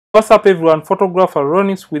What's up everyone, photographer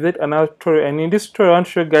Ronis with yet another tutorial, and in this tutorial I want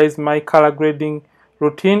to show you guys my color grading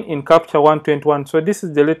routine in Capture 121. So this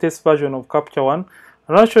is the latest version of Capture 1.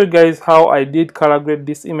 I want to show you guys how I did color grade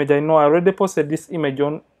this image. I know I already posted this image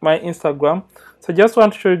on my Instagram, so I just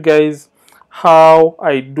want to show you guys how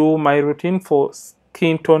I do my routine for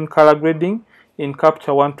skin tone color grading in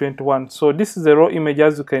Capture 121. So this is a raw image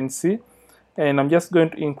as you can see, and I'm just going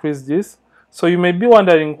to increase this. So you may be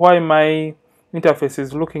wondering why my interface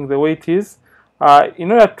is looking the way it is. In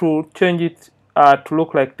order to change it to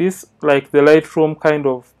look like this, like the Lightroom kind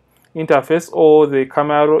of interface or the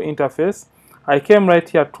Camera Raw interface, I came right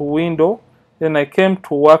here to Window, then I came to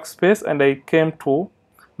Workspace, and I came to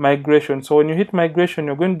Migration. So when you hit Migration,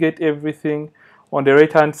 you're going to get everything on the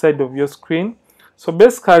right hand side of your screen. So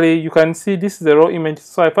basically, you can see this is the raw image.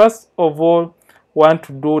 So I first of all want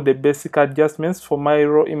to do the basic adjustments for my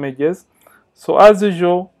raw images. So as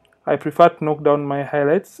usual, I prefer to knock down my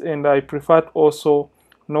highlights, and I prefer to also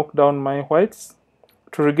knock down my whites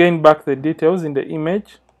to regain back the details in the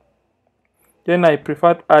image. Then I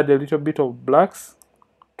prefer to add a little bit of blacks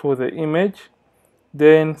to the image,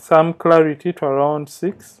 then some clarity to around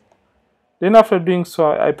 6. Then after doing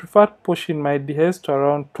so, I prefer to push in my dehaze to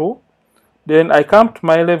around 2. Then I come to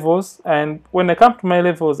my levels, and when I come to my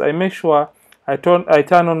levels, I make sure I turn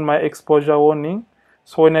on my exposure warning.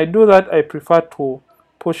 So when I do that, I prefer to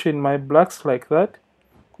push in my blacks like that,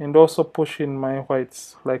 and also push in my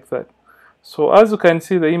whites like that. So as you can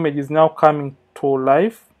see, the image is now coming to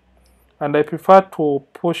life, and I prefer to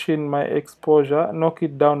push in my exposure, knock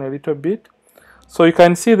it down a little bit, so you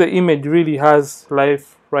can see the image really has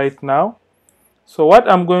life right now. So what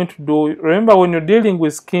I'm going to do, remember when you're dealing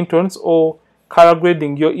with skin tones or color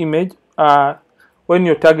grading your image, when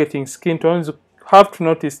you're targeting skin tones, you have to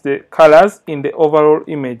notice the colors in the overall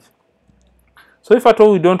image. So if at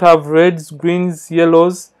all we don't have reds, greens,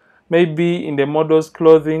 yellows, maybe in the model's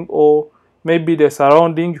clothing or maybe the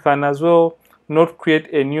surrounding, you can as well not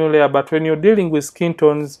create a new layer. But when you're dealing with skin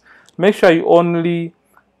tones, make sure you only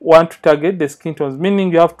want to target the skin tones,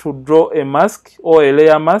 meaning you have to draw a mask or a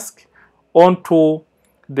layer mask onto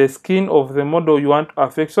the skin of the model you want to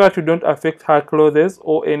affect, so that you don't affect her clothes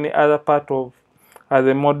or any other part of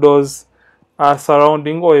the model's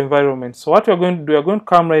surrounding or environment. So what we're going to do, we're going to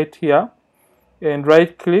come right here and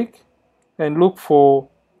right click and look for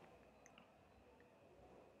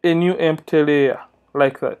a new empty layer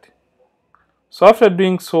like that. So after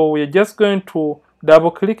doing so, we're just going to double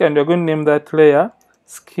click and we're going to name that layer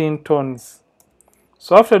skin tones.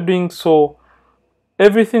 So after doing so,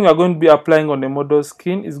 everything we're going to be applying on the model's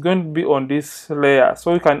skin is going to be on this layer.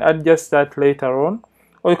 So you can adjust that later on,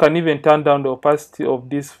 or you can even turn down the opacity of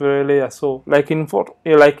this very layer. So like in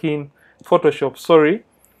Photoshop, sorry.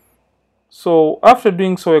 So after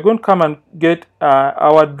doing so, we're going to come and get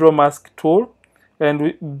our draw mask tool, and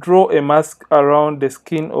we draw a mask around the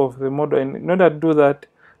skin of the model. And in order to do that,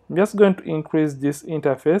 I'm just going to increase this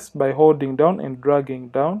interface by holding down and dragging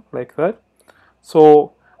down like that.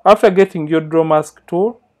 So after getting your draw mask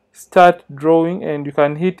tool, start drawing, and you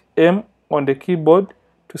can hit M on the keyboard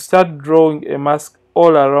to start drawing a mask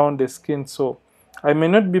all around the skin. So I may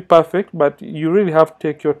not be perfect, but you really have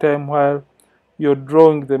to take your time while you're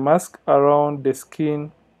drawing the mask around the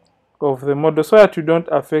skin of the model, so that you don't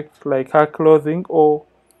affect like her clothing or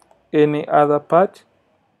any other part.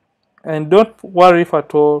 And don't worry if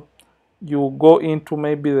at all you go into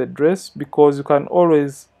maybe the dress, because you can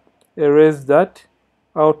always erase that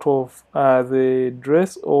out of the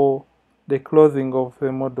dress or the clothing of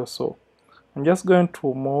the model. So I'm just going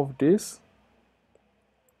to move this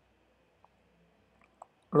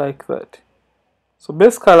like that. So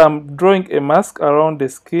basically, I'm drawing a mask around the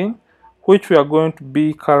skin, which we are going to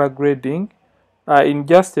be color grading in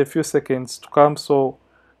just a few seconds to come. So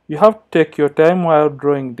you have to take your time while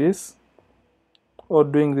drawing this or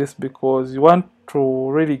doing this, because you want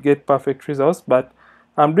to really get perfect results. But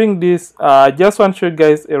I'm doing this, I just want to show you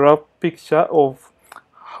guys a rough picture of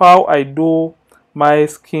how I do my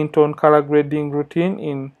skin tone color grading routine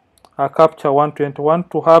in Capture 121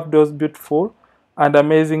 to have those beautiful and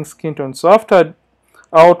amazing skin tones. So after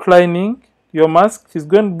outlining your mask, is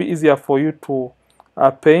going to be easier for you to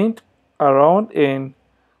paint around and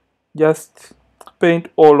just paint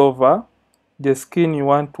all over the skin you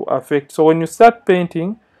want to affect. So when you start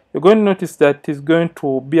painting, you're going to notice that it's going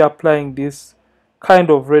to be applying this kind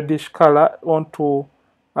of reddish color onto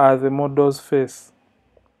the model's face.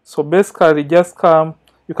 So basically, just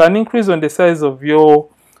you can increase on the size of your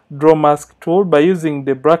draw mask tool by using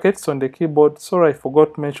the brackets on the keyboard. Sorry, I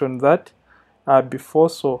forgot to mention that before.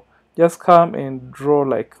 So just come and draw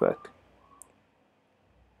like that.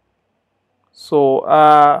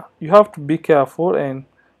 So you have to be careful and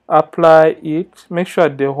apply it. Make sure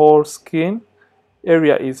the whole skin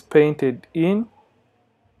area is painted in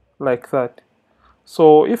like that.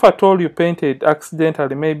 So if at all you painted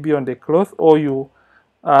accidentally, maybe on the cloth, or you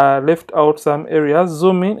left out some areas,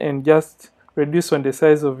 zoom in and just reduce on the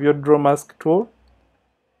size of your draw mask tool,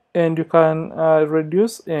 and you can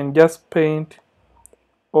reduce and just paint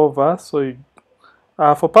over. So you,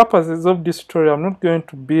 for purposes of this tutorial, I'm not going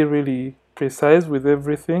to be really precise with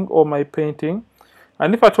everything or my painting.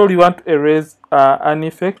 And if at all you want to erase an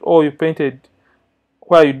effect, or you painted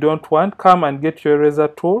where you don't want, come and get your eraser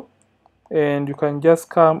tool, and you can just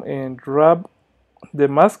come and rub the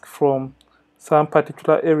mask from some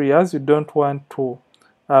particular areas you don't want to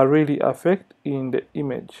really affect in the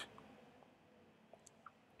image.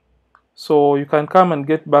 So you can come and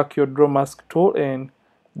get back your draw mask tool and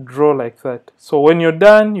draw like that. So when you're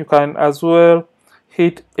done, you can as well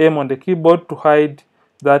hit M on the keyboard to hide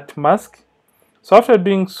that mask. So after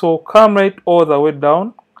doing so, come right all the way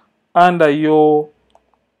down under your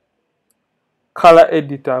color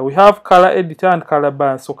editor. We have color editor and color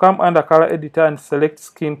balance. So come under color editor and select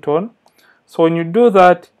skin tone. So when you do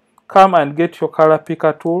that, come and get your color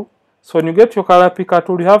picker tool. So when you get your color picker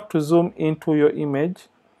tool, you have to zoom into your image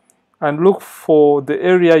and look for the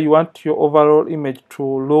area you want your overall image to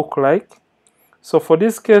look like. So for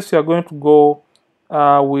this case, you are going to go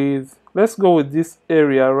let's go with this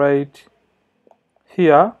area right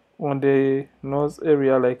here on the nose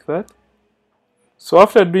area like that. So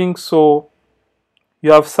after doing so,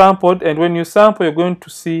 you have sampled, and when you sample, you're going to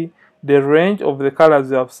see the range of the colors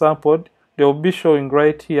you have sampled. They will be showing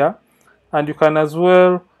right here, and you can as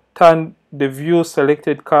well turn the view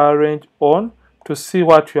selected color range on to see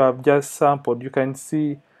what you have just sampled. You can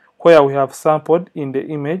see where we have sampled in the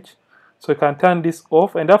image. So you can turn this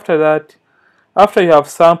off, and after that, after you have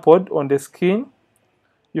sampled on the skin,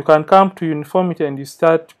 you can come to uniformity and you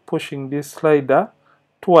start pushing this slider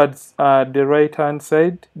towards the right hand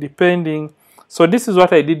side, depending. So this is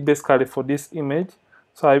what I did basically for this image.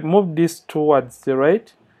 So I moved this towards the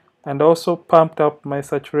right and also pumped up my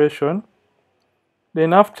saturation.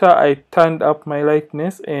 Then after I turned up my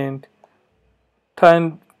lightness and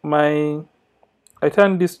turned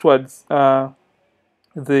this towards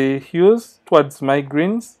the hues, towards my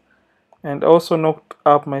greens, and also knocked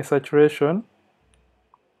up my saturation.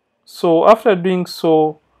 So after doing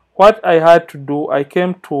so, what I had to do, I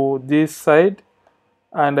came to this side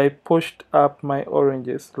and I pushed up my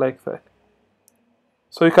oranges like that.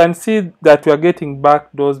 So you can see that we are getting back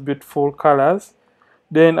those beautiful colors.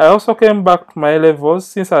 Then I also came back to my levels.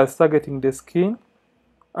 Since I was targeting the skin,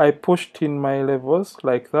 I pushed in my levels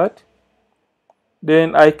like that.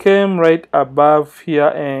 Then I came right above here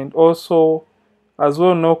and also as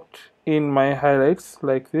well knocked in my highlights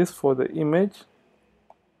like this for the image,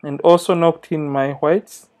 and also knocked in my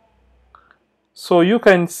whites. So you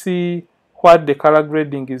can see what the color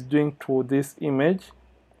grading is doing to this image.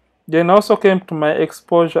 Then I also came to my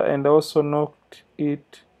exposure and also knocked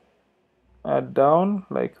it down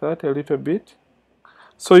like that a little bit.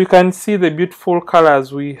 So you can see the beautiful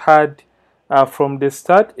colors we had from the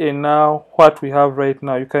start and now what we have right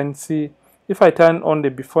now. You can see, if I turn on the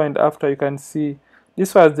before and after, you can see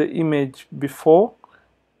this was the image before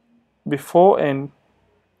and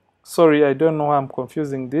sorry, I don't know why I'm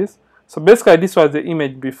confusing this. So basically this was the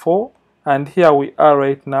image before, and here we are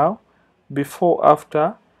right now, before,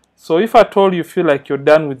 after. So if at all you feel like you're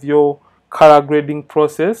done with your color grading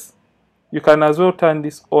process, you can as well turn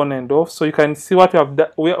this on and off, so you can see what you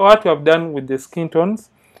have done with the skin tones.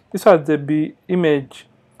 This was the image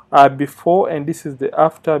before, and this is the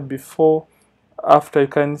after. Before, after. You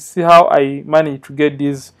can see how I managed to get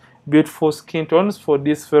these beautiful skin tones for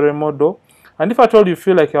this very model. And if at all you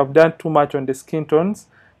feel like you have done too much on the skin tones,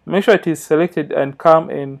 make sure it is selected and come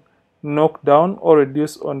and knock down or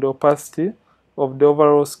reduce on the opacity of the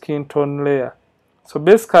overall skin tone layer. So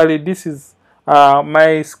basically this is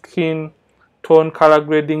my skin tone color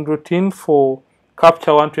grading routine for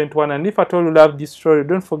Capture 121. And if at all you love this tutorial,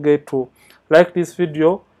 don't forget to like this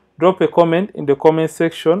video, drop a comment in the comment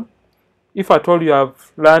section if at all you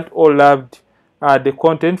have learned or loved the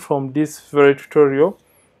content from this very tutorial.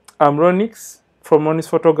 I'm Ronix from Ronix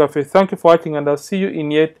Photography. Thank you for watching, and I'll see you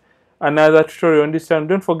in yet another tutorial on this channel.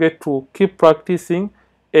 Don't forget to keep practicing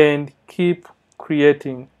and keep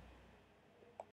creating.